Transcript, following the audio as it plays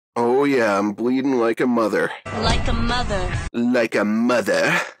Oh yeah, I'm bleeding like a mother. Like a mother. Like a mother.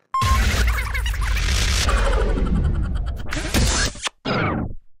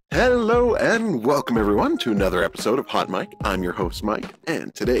 Hello and welcome everyone to another episode of Hot Mike. I'm your host Mike,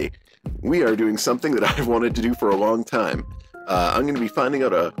 and today we are doing something that I've wanted to do for a long time. I'm going to be finding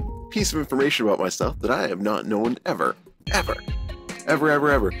out a piece of information about myself that I have not known ever.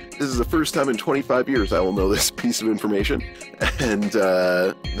 This is the first time in 25 years I will know this piece of information, and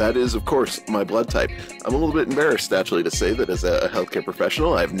that is, of course, my blood type. I'm a little bit embarrassed, actually, to say that as a healthcare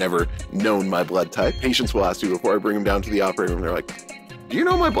professional, I've never known my blood type. Patients will ask me before I bring them down to the operating room, they're like, do you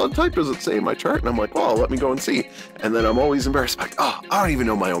know my blood type? Does it say in my chart? And I'm like, well, let me go and see. And then I'm always embarrassed, like, oh, I don't even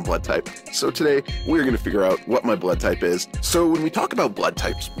know my own blood type. So today, we're going to figure out what my blood type is. So when we talk about blood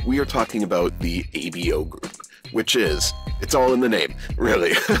types, we are talking about the ABO group, which is, it's all in the name,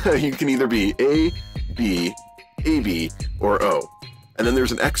 really. You can either be A, B, AB, or O. And then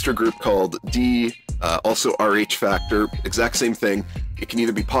there's an extra group called D, also RH factor, exact same thing. It can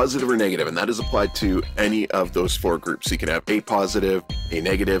either be positive or negative, and that is applied to any of those four groups. So you can have A positive, A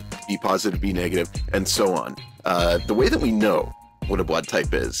negative, B positive, B negative, and so on. The way that we know what a blood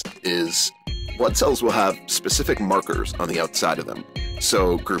type is blood cells will have specific markers on the outside of them.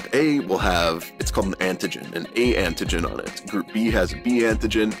 So group A will have, it's called an antigen, an A antigen on it. Group B has a B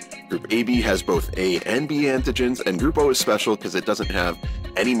antigen. Group AB has both A and B antigens, and group O is special because it doesn't have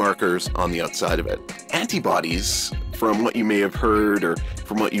any markers on the outside of it. Antibodies, from what you may have heard or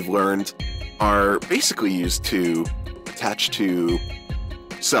from what you've learned, are basically used to attach to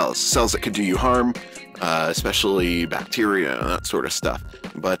cells that could do you harm, especially bacteria and that sort of stuff.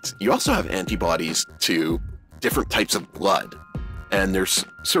 But you also have antibodies to different types of blood. And there's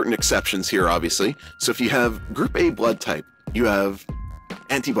certain exceptions here, obviously. So if you have group A blood type, you have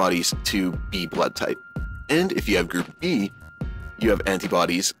antibodies to B blood type. And if you have group B, you have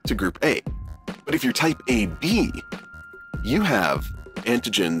antibodies to group A. But if you're type AB, you have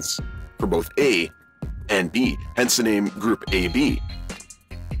antigens for both A and B, hence the name group AB.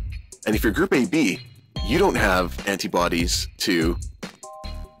 And if you're group AB, you don't have antibodies to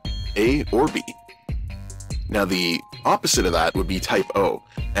A or B. Now the opposite of that would be type O,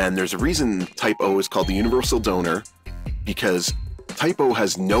 and there's a reason type O is called the universal donor, because type O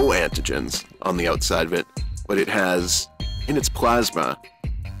has no antigens on the outside of it, but it has in its plasma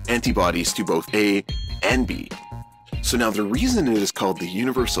antibodies to both A and B. So now the reason it is called the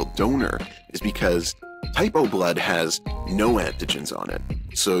universal donor is because type O blood has no antigens on it.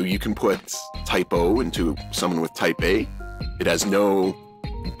 So you can put type O into someone with type A. It has no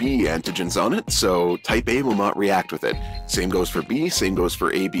B antigens on it, so type A will not react with it. Same goes for B, same goes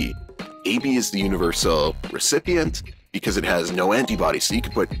for AB. AB is the universal recipient because it has no antibodies, so you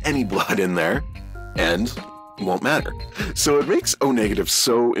can put any blood in there and it won't matter. So what makes O negative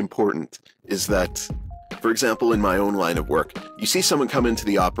so important is that, for example, in my own line of work, you see someone come into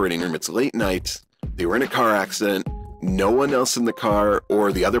the operating room, it's late night, they were in a car accident, no one else in the car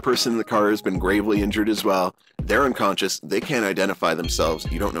or the other person in the car has been gravely injured as well. They're unconscious, they can't identify themselves,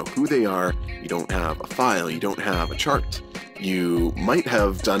 you don't know who they are, you don't have a file, you don't have a chart. You might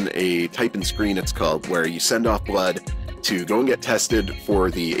have done a type and screen, it's called, where you send off blood to go and get tested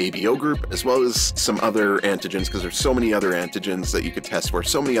for the ABO group, as well as some other antigens, because there's so many other antigens that you could test for,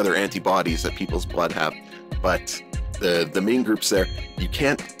 so many other antibodies that people's blood have. But the main groups there, you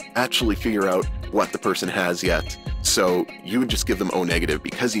can't actually figure out what the person has yet. So you would just give them O negative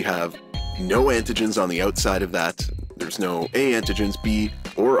because you have no antigens on the outside of that. There's no A antigens, B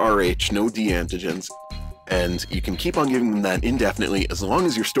or RH, no D antigens. And you can keep on giving them that indefinitely as long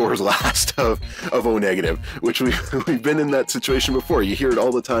as your stores last of O negative, which we've been in that situation before. You hear it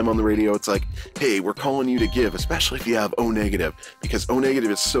all the time on the radio. It's like, hey, we're calling you to give, especially if you have O negative, because O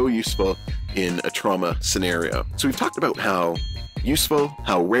negative is so useful in a trauma scenario. So we've talked about how useful,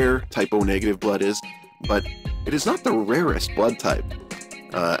 how rare type O negative blood is, but it is not the rarest blood type.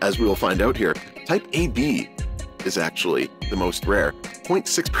 As we will find out here, type AB is actually the most rare.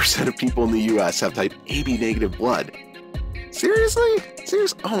 0.6% of people in the US have type AB negative blood. Seriously?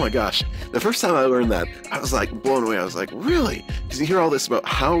 Oh my gosh. The first time I learned that, I was like blown away. I was like, really? Because you hear all this about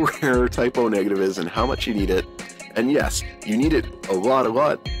how rare type O negative is and how much you need it. And yes, you need it a lot.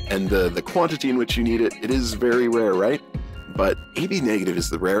 And the quantity in which you need it, it is very rare, right? But AB negative is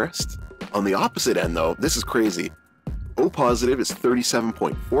the rarest. On the opposite end though, this is crazy. O positive is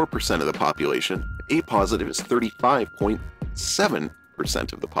 37.4% of the population. A positive is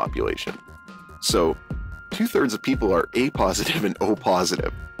 35.7% of the population. So 2/3 of people are A positive and O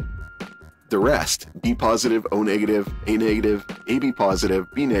positive. The rest, B positive, O negative, A negative, AB positive,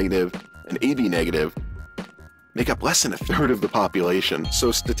 B negative, and AB negative, make up less than a third of the population.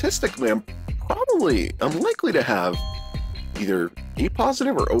 So statistically, I'm likely to have either A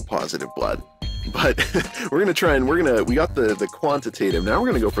positive or O positive blood. But we're going to try and we got the quantitative. Now we're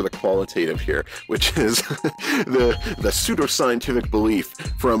going to go for the qualitative here, which is the pseudoscientific belief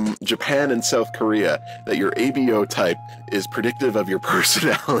from Japan and South Korea that your ABO type is predictive of your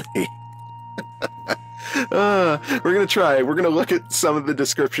personality. We're going to look at some of the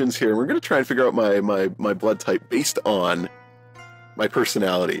descriptions here. We're going to try and figure out my blood type based on my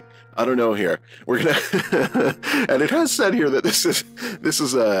personality. I don't know here. We're gonna, and it has said here that this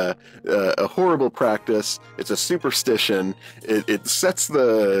is a horrible practice. It's a superstition. It sets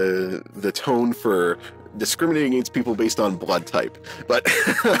the tone for discriminating against people based on blood type. But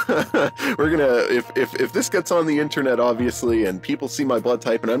we're gonna, if this gets on the internet, obviously, and people see my blood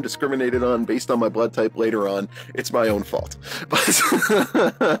type and I'm discriminated on based on my blood type later on, it's my own fault. But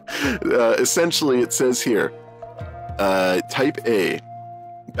essentially, it says here, type A.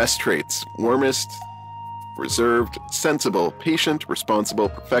 Best traits: warmest, reserved, sensible, patient, responsible,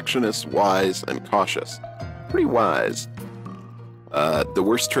 perfectionist, wise, and cautious. Pretty wise. The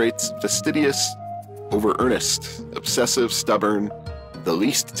worst traits: fastidious, over-earnest, obsessive, stubborn, the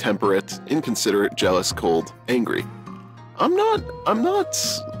least temperate, inconsiderate, jealous, cold, angry. I'm not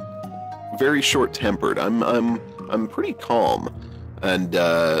very short-tempered. I'm pretty calm. And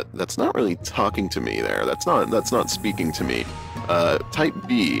that's not really talking to me there. That's not speaking to me. Type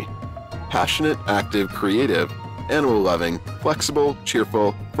B, passionate, active, creative, animal-loving, flexible,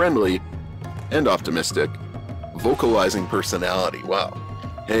 cheerful, friendly, and optimistic. Vocalizing personality. Wow.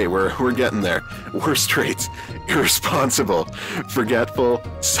 Hey, we're getting there. Worst traits: irresponsible, forgetful,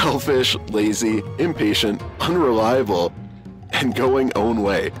 selfish, lazy, impatient, unreliable, and going own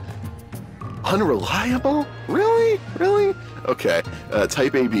way. Unreliable? Really? Really? Okay.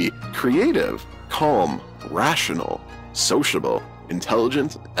 Type AB, creative, calm, rational, sociable,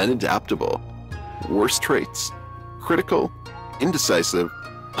 intelligent, and adaptable. Worst traits: critical, indecisive,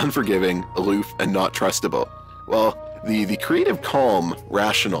 unforgiving, aloof, and not trustable. Well, the creative, calm,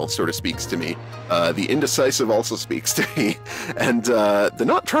 rational sort of speaks to me. The indecisive also speaks to me. And the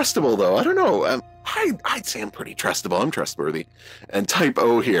not trustable, though, I don't know. I'd say I'm pretty trustable. I'm trustworthy. And type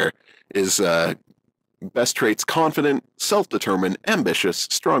O here is best traits: confident, self-determined, ambitious,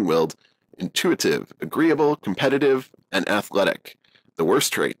 strong-willed, intuitive, agreeable, competitive, and athletic. The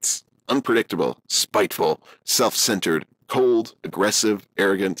worst traits: unpredictable, spiteful, self-centered, cold, aggressive,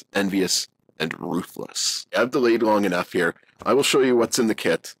 arrogant, envious, and ruthless. I've delayed long enough here. I will show you what's in the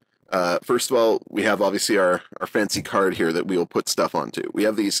kit. First of all, we have obviously our fancy card here that we will put stuff onto. We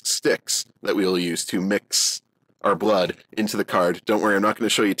have these sticks that we will use to mix our blood into the card. Don't worry, I'm not going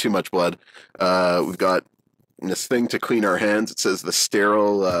to show you too much blood. We've got this thing to clean our hands. It says the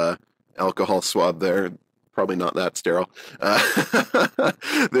sterile alcohol swab there. Probably not that sterile.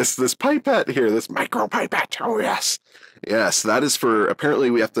 This pipette here, this micro pipette. Oh yes, yes. That is for,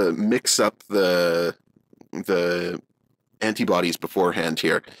 apparently we have to mix up the antibodies beforehand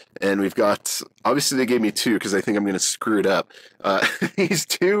here, and we've got, obviously they gave me two because I think I'm going to screw it up. These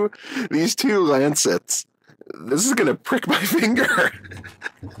two lancets. This is gonna prick my finger.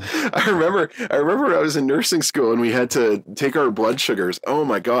 I remember when I was in nursing school and we had to take our blood sugars. Oh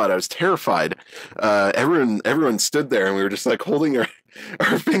my god, I was terrified. Everyone stood there and we were just like holding our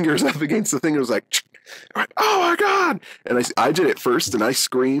fingers up against the thing. It was like, oh my god! And I did it first and I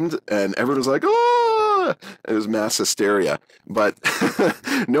screamed and everyone was like, oh! It was mass hysteria. But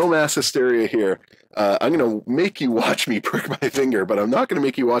no mass hysteria here. I'm gonna make you watch me prick my finger, but I'm not gonna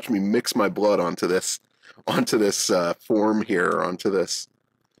make you watch me mix my blood onto this form here, onto this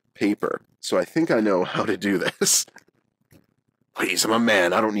paper. So I think I know how to do this. Please, I'm a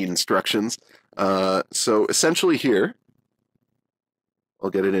man. I don't need instructions. So essentially here,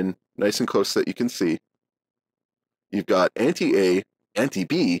 I'll get it in nice and close so that you can see. You've got anti-A,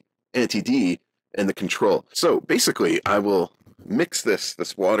 anti-B, anti-D, and the control. So basically, I will mix this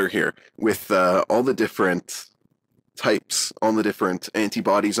water here with all the different types, all the different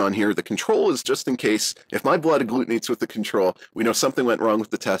antibodies on here. The control is just in case if my blood agglutinates with the control, we know something went wrong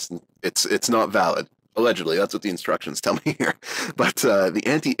with the test and it's not valid. Allegedly, that's what the instructions tell me here. But the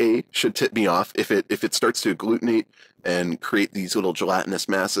anti-A should tip me off if it starts to agglutinate and create these little gelatinous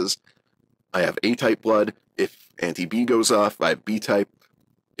masses. I have A-type blood. If anti-B goes off, I have B-type.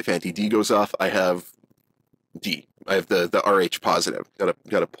 If anti-D goes off, I have D. I have the Rh positive.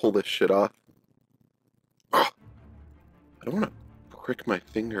 Gotta pull this shit off. Oh. I don't want to prick my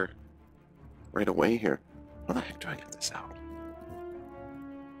finger right away here. How the heck do I get this out?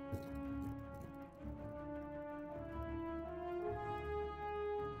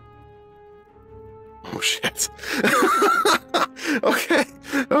 Oh shit. Okay,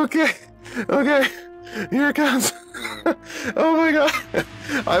 okay, okay. Here it comes. Oh my god.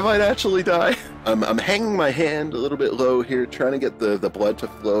 I might actually die. I'm hanging my hand a little bit low here, trying to get the blood to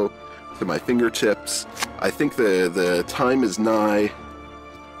flow to my fingertips. I think the time is nigh.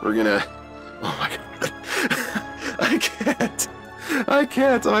 We're gonna... Oh my god. I can't. I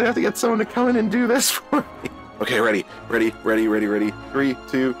can't. I have to get someone to come in and do this for me. Okay, ready. 3,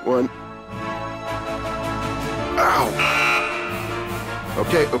 2, 1. Ow.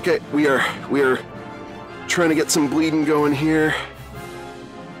 Okay. We are trying to get some bleeding going here.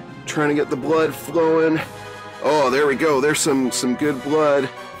 Trying to get the blood flowing. Oh, there we go. There's some good blood.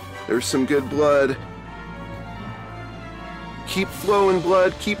 There's some good blood. Keep flowing,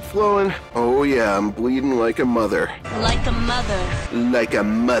 blood. Keep flowing. Oh yeah, I'm bleeding like a mother. Like a mother. Like a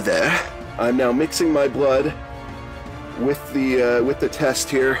mother. I'm now mixing my blood with the test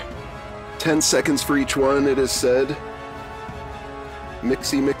here. 10 seconds for each one, it is said.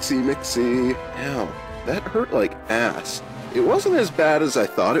 Mixy. Ow, that hurt like ass. It wasn't as bad as I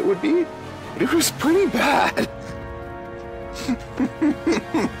thought it would be, but it was pretty bad.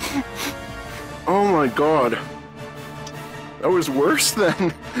 Oh my god. That was worse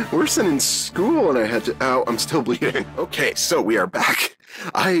than in school, and I had to... Ow, I'm still bleeding. Okay, so we are back.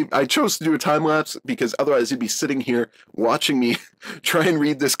 I chose to do a time-lapse because otherwise you'd be sitting here watching me try and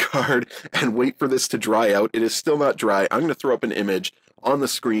read this card and wait for this to dry out. It is still not dry. I'm going to throw up an image on the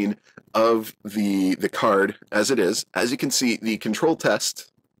screen of the card as it is. As you can see, the control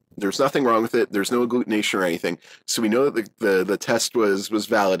test, there's nothing wrong with it. There's no agglutination or anything. So we know that the test was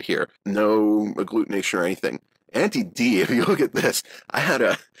valid here. No agglutination or anything. Anti-D, if you look at this, I had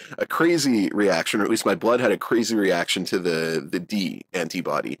a crazy reaction, or at least my blood had a crazy reaction to the D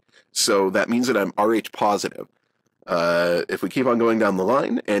antibody. So that means that I'm Rh positive. If we keep on going down the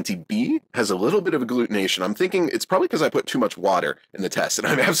line, anti-B has a little bit of agglutination. I'm thinking it's probably because I put too much water in the test, and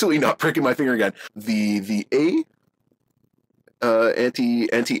I'm absolutely not pricking my finger again. The A,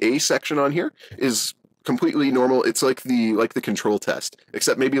 anti-A section on here is completely normal. It's like the control test,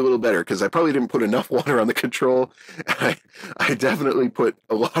 except maybe a little better, because I probably didn't put enough water on the control. I definitely put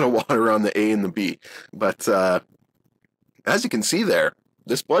a lot of water on the A and the B. But as you can see there,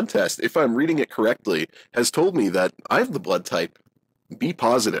 this blood test, if I'm reading it correctly, has told me that I have the blood type B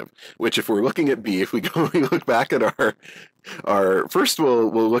positive, which if we're looking at B, if we look back at our first we'll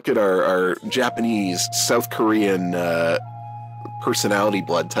look at our Japanese, South Korean personality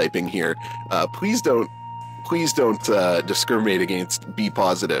blood typing here. Please don't discriminate against B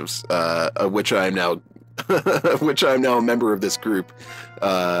positives, of which I am now a member of this group.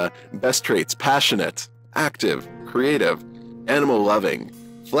 Best traits: passionate, active, creative, animal loving,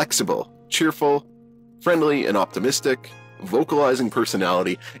 flexible, cheerful, friendly and optimistic, vocalizing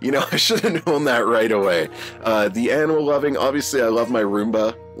personality. You know, I should have known that right away. The animal loving, obviously I love my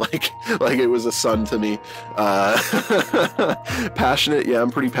Roomba, like it was a son to me. Passionate, yeah, I'm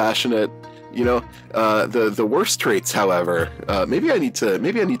pretty passionate. You know, the worst traits, however, maybe I need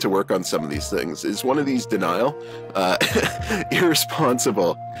to work on some of these things. Is one of these denial?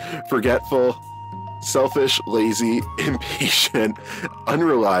 Irresponsible, forgetful, selfish, lazy, impatient,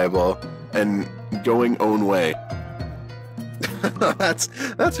 unreliable, and going own way.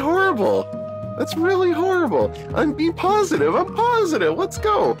 That's horrible. That's really horrible. I'm B positive. I'm positive. Let's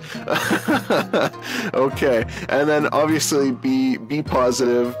go. Okay, and then obviously B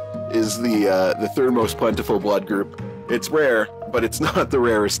positive is the third most plentiful blood group. It's rare, but it's not the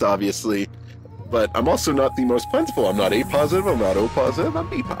rarest, obviously. But I'm also not the most plentiful. I'm not A positive. I'm not O positive. I'm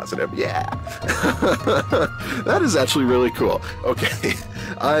B positive. Yeah. That is actually really cool. Okay,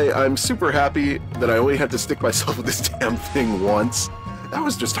 I'm super happy that I only had to stick myself with this damn thing once. That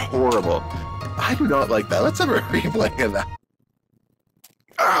was just horrible. I do not like that. Let's have a replay of that.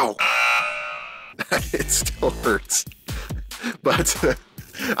 Ow! It still hurts. But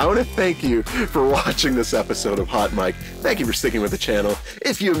I want to thank you for watching this episode of Hot Mike. Thank you for sticking with the channel.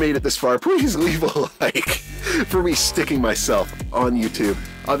 If you have made it this far, please leave a like for me sticking myself on YouTube.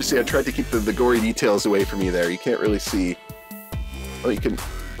 Obviously, I tried to keep the gory details away from you there. You can't really see. Oh, you can.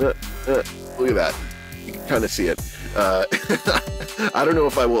 Look at that. You can kind of see it. I don't know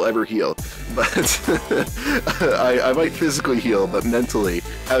if I will ever heal, but I might physically heal, but mentally,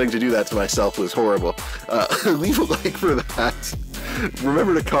 having to do that to myself was horrible. Leave a like for that.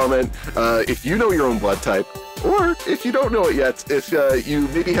 Remember to comment if you know your own blood type, or if you don't know it yet, if you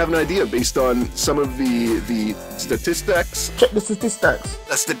maybe have an idea based on some of the statistics. Check the statistics.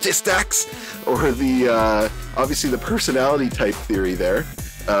 The statistics, or the obviously the personality type theory there.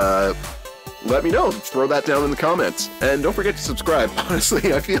 let me know. Throw that down in the comments. And don't forget to subscribe.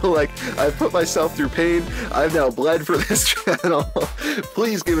 Honestly, I feel like I've put myself through pain. I've now bled for this channel.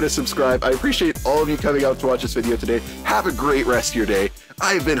 Please give it a subscribe. I appreciate all of you coming out to watch this video today. Have a great rest of your day.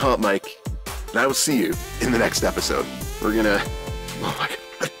 I've been Hot Mike, and I will see you in the next episode. We're gonna... Oh my god.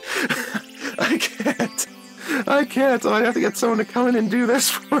 I can't. I have to get someone to come in and do this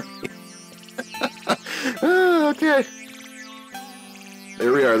for me. Okay.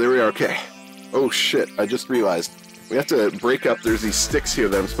 There we are, okay. Oh shit, I just realized. We have to break up, there's these sticks here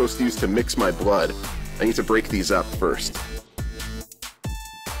that I'm supposed to use to mix my blood. I need to break these up first.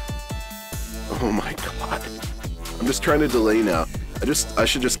 Oh my god. I'm just trying to delay now. I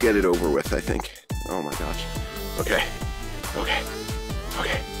should just get it over with, I think. Oh my gosh. Okay.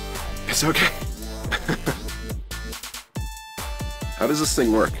 It's okay. How does this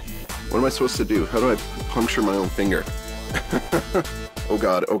thing work? What am I supposed to do? How do I puncture my own finger? Oh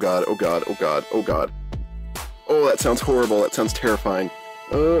god. Oh, that sounds horrible. That sounds terrifying.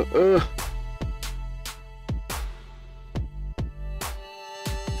 I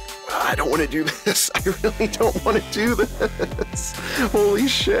don't want to do this. I really don't want to do this. Holy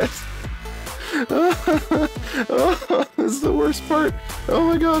shit. Oh, this is the worst part. Oh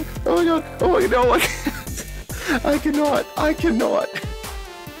my god. Oh no, I can't. I cannot.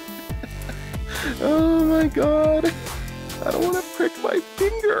 Oh my god. I don't want to prick my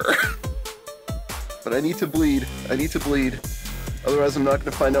finger. But I need to bleed. Otherwise I'm not going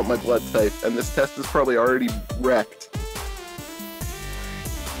to find out my blood type, and this test is probably already wrecked.